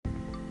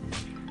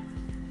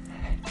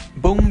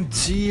Bom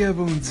dia,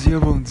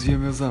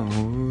 meus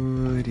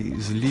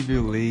amores.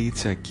 Lívio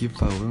Leite aqui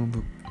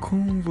falando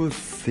com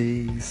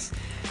vocês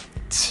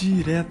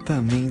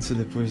diretamente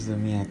depois da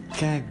minha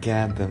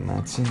cagada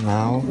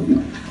matinal.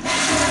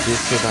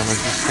 Deixa eu dar uma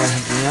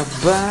descarguinha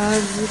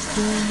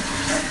básica.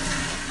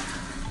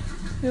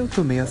 Eu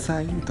tomei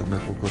açaí, então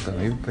meu cocô tá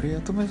meio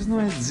preto, mas não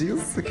é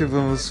disso que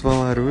vamos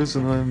falar hoje,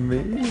 não é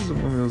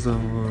mesmo, meus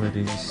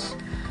amores?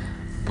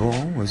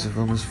 Bom, hoje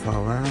vamos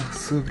falar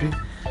sobre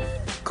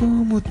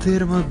como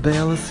ter uma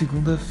bela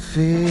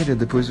segunda-feira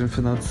depois de um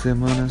final de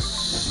semana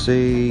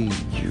cheio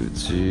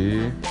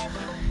de,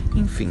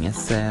 enfim,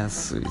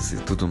 excessos e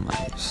tudo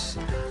mais.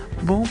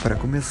 Bom, para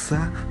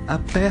começar,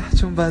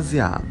 aperte um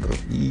baseado.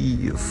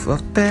 Isso,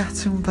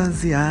 aperte um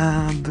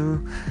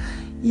baseado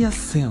e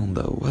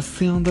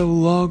acenda-o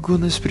logo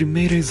nas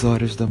primeiras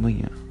horas da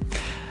manhã.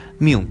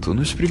 Minto,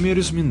 nos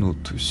primeiros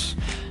minutos.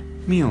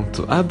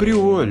 Minto, abre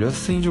o olho,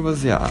 acende o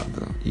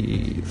baseado.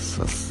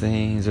 Isso,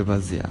 acende o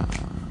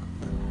baseado.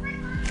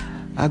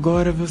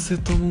 Agora você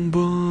toma um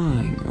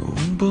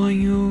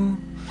banho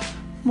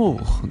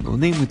morno,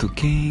 nem muito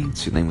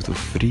quente, nem muito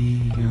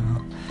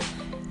frio.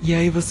 E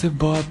aí você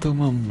bota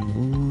uma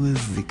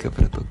música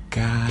pra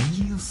tocar,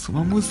 isso,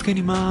 uma música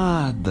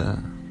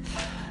animada.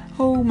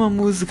 Ou uma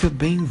música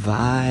bem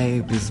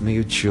vibes,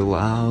 meio chill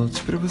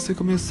out, pra você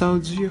começar o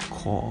dia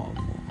como?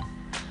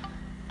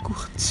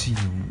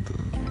 Curtindo,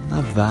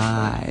 na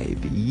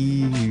vibe,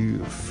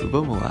 isso,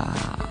 vamos lá.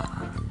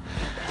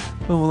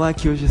 Vamos lá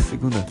que hoje é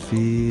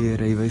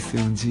segunda-feira e vai ser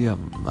um dia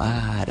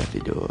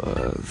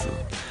maravilhoso.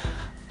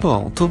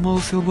 Bom, tomou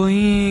o seu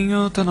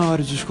banho, tá na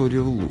hora de escolher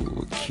o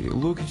look. O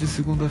look de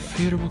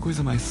segunda-feira é uma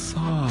coisa mais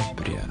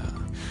sóbria.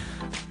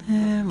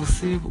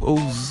 Você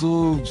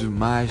ousou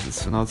demais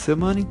nesse final de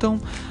semana, então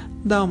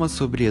dá uma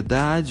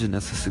sobriedade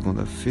nessa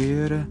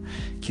segunda-feira.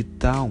 Que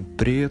tal um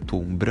preto,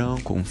 um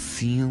branco, um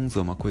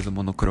cinza, uma coisa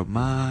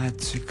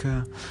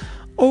monocromática?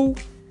 Ou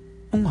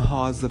um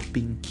rosa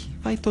pink.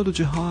 Vai todo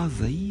de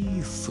rosa,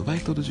 isso, vai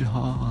todo de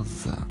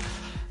rosa.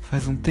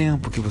 Faz um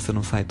tempo que você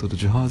não sai todo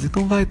de rosa,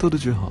 então vai todo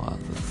de rosa,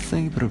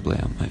 sem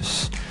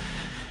problemas.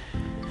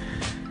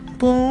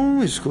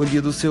 Bom,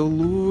 escolhido o seu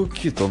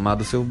look,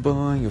 tomado o seu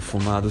banho,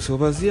 fumado o seu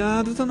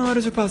baseado, tá na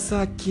hora de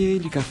passar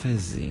aquele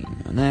cafezinho,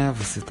 né?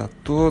 Você tá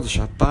todo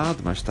chapado,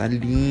 mas tá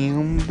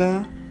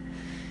linda.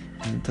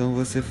 Então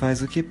você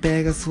faz o que?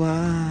 Pega a sua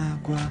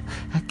água,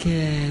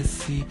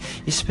 aquece,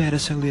 espera a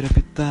chaleira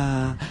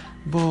apitar,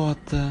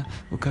 bota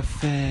o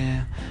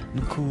café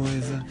no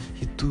coisa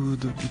e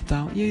tudo e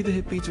tal. E aí de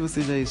repente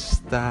você já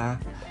está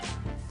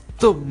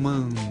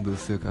tomando o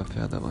seu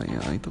café da manhã.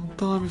 Então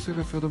tome o seu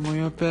café da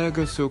manhã,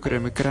 pega o seu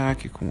creme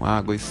crack com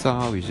água e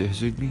sal e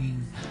gergelim.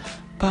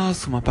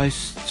 Passa uma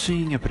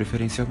pastinha,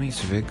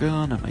 preferencialmente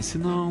vegana, mas se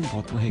não,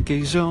 bota um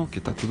requeijão que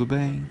tá tudo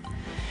bem.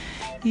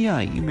 E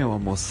aí, meu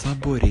amor,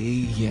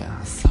 saboreia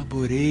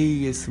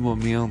esse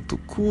momento,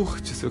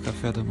 curte seu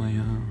café da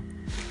manhã.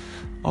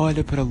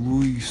 Olha pra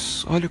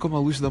luz, olha como a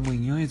luz da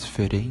manhã é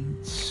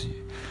diferente.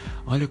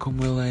 Olha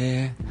como ela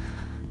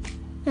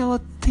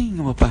tem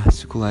uma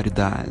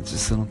particularidade,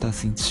 você não tá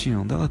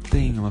sentindo? Ela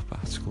tem uma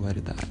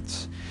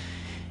particularidade.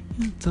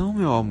 Então,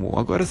 meu amor,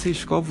 agora você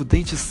escova o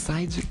dente e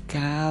sai de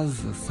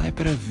casa, sai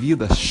pra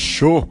vida.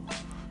 Show,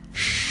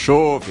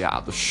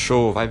 viado,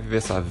 show, vai viver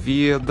essa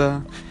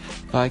vida.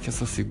 Vai que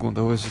essa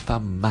segunda hoje tá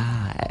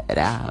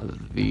maravilhosa,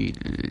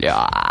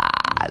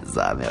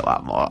 meu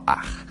amor.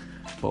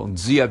 Bom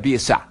dia,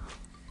 bicha.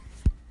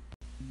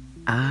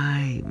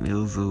 Ai,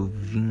 meus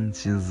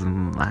ouvintes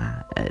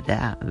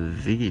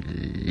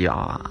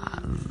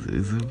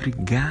maravilhosos.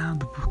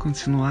 Obrigado por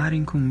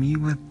continuarem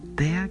comigo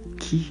até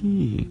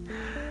aqui.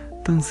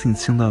 Estão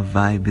sentindo a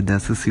vibe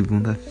dessa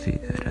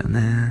segunda-feira,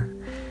 né?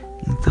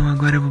 Então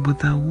agora eu vou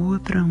botar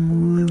outra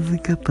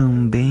música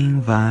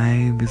também,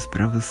 vibes,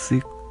 pra você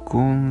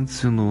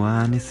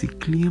continuar nesse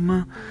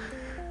clima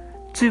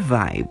de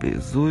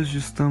vibes. Hoje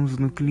estamos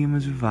no clima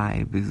de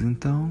vibes,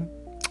 então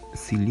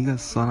se liga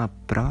só na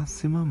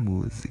próxima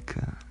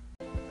música.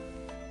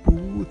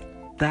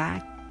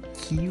 Puta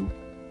que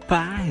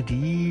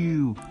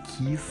pariu!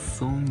 Que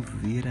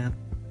sonzeira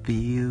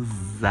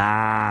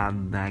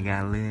pesada,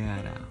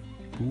 galera!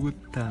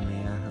 Puta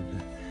merda!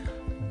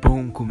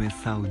 Bom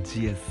começar o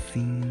dia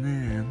assim,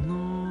 né?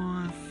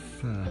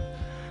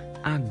 Nossa!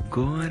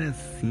 Agora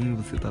sim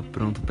você tá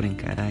pronto pra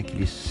encarar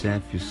aquele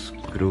chefe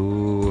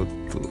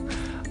escroto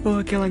ou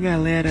aquela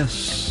galera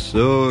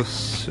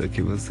xoxa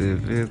que você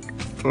vê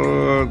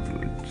todo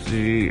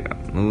dia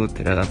no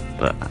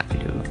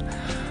trabalho.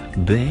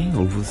 Bem,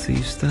 ou você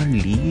está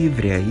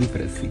livre aí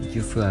pra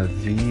seguir sua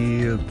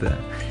vida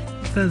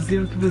e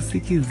fazer o que você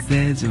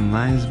quiser de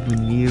mais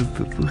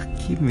bonito,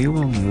 porque, meu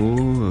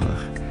amor,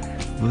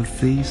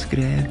 você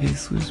escreve as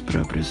suas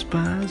próprias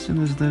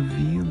páginas da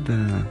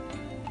vida.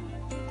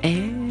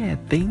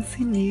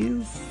 Pense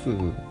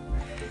nisso.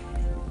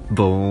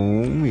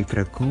 Bom, e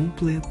pra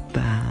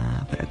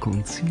completar, pra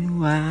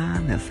continuar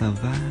nessa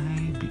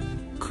vibe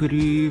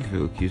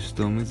incrível que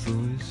estamos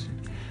hoje,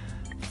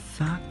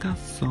 saca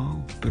só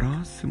o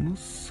próximo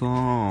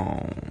som.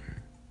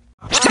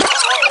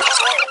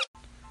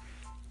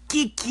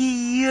 Que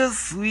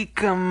isso?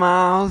 Ica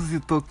Mouse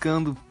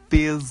tocando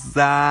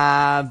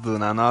pesado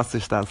na nossa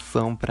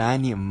estação pra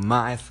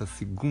animar essa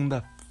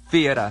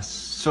segunda-feira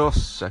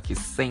xoxa que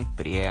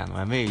sempre é, não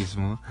é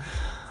mesmo?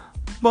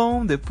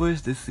 Bom,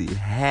 depois desse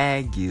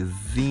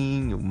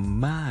reguezinho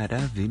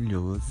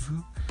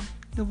maravilhoso,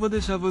 eu vou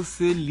deixar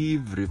você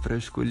livre pra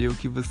escolher o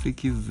que você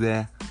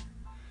quiser.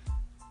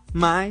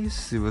 Mas,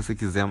 se você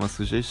quiser uma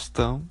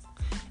sugestão,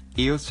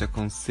 eu te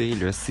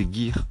aconselho a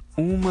seguir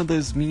uma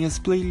das minhas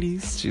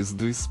playlists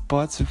do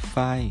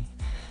Spotify.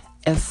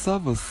 É só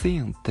você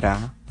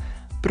entrar,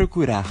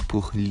 procurar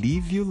por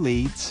Lívio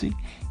Leite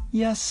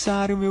e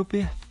achar o meu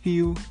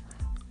perfil.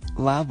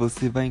 Lá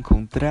você vai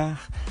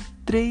encontrar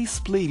 3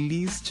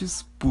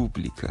 playlists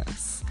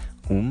públicas.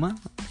 Uma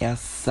é a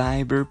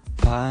Cyber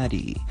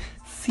Party.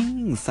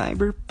 Sim,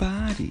 Cyber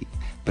Party.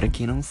 Pra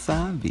quem não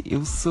sabe,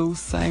 eu sou o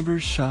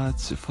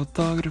Cybershot,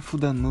 fotógrafo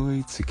da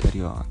noite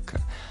carioca.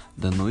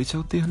 Da noite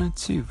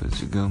alternativa,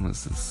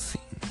 digamos assim.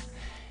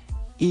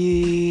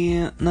 E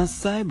na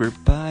Cyber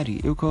Party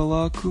eu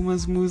coloco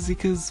umas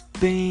músicas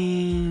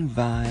bem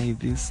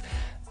vibes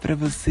pra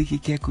você que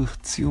quer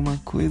curtir uma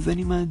coisa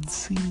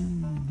animadinha,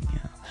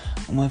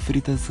 uma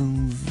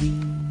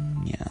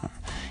fritaçãozinha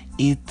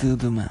e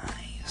tudo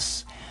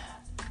mais.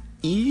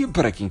 E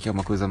pra quem quer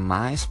uma coisa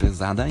mais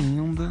pesada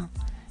ainda,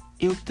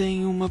 eu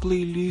tenho uma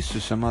playlist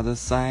chamada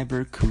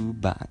Cyber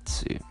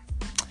Kubate,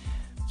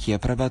 que é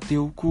pra bater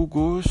o cu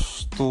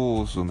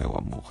gostoso, meu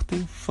amor.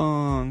 Tem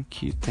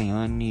funk, tem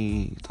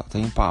Anitta,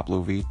 tem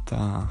Pablo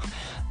Vittar,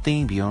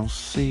 tem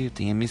Beyoncé,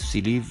 tem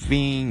MC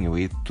Livinho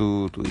e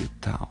tudo e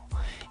tal.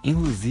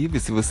 Inclusive,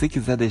 se você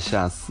quiser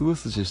deixar a sua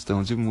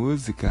sugestão de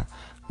música,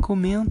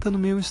 comenta no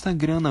meu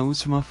Instagram na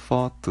última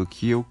foto,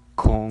 que eu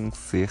com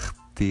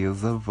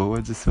certeza vou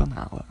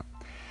adicioná-la.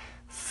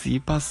 Se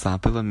passar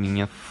pela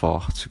minha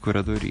forte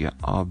curadoria,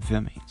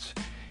 obviamente.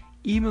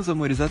 E, meus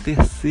amores, a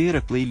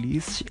terceira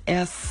playlist é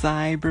a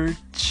Cyber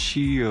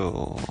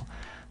Chill.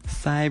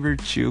 Cyber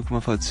Chill com uma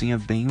fotinha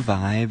bem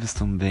vibes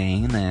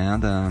também, né?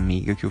 Da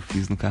amiga que eu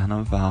fiz no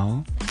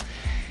carnaval.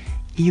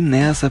 E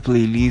nessa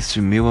playlist,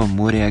 meu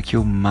amor, é a que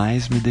eu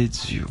mais me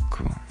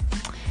dedico.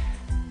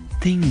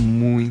 Tem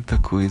muita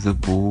coisa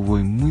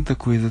boa e muita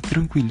coisa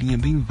tranquilinha,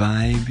 bem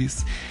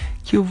vibes,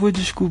 que eu vou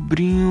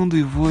descobrindo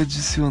e vou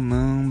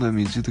adicionando à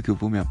medida que eu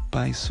vou me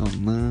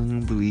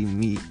apaixonando e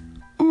me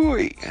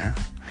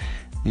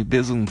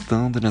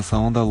besuntando nessa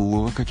onda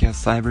louca que é a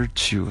Cyber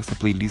Chill, essa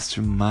playlist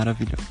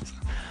maravilhosa.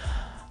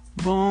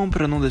 Bom,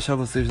 pra não deixar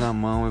vocês na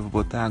mão, eu vou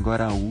botar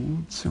agora a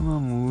última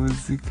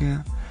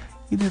música.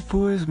 E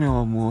depois, meu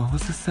amor,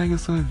 você segue a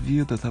sua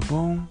vida, tá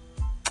bom?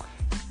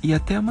 E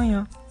até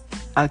amanhã,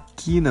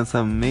 aqui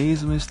nessa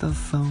mesma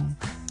estação,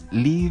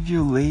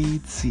 Lívio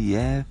Leite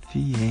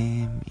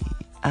FM,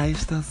 a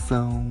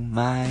estação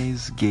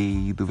mais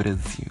gay do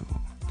Brasil.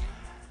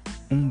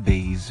 Um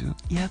beijo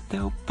e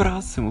até o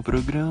próximo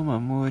programa,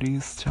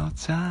 amores. Tchau,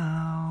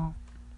 tchau.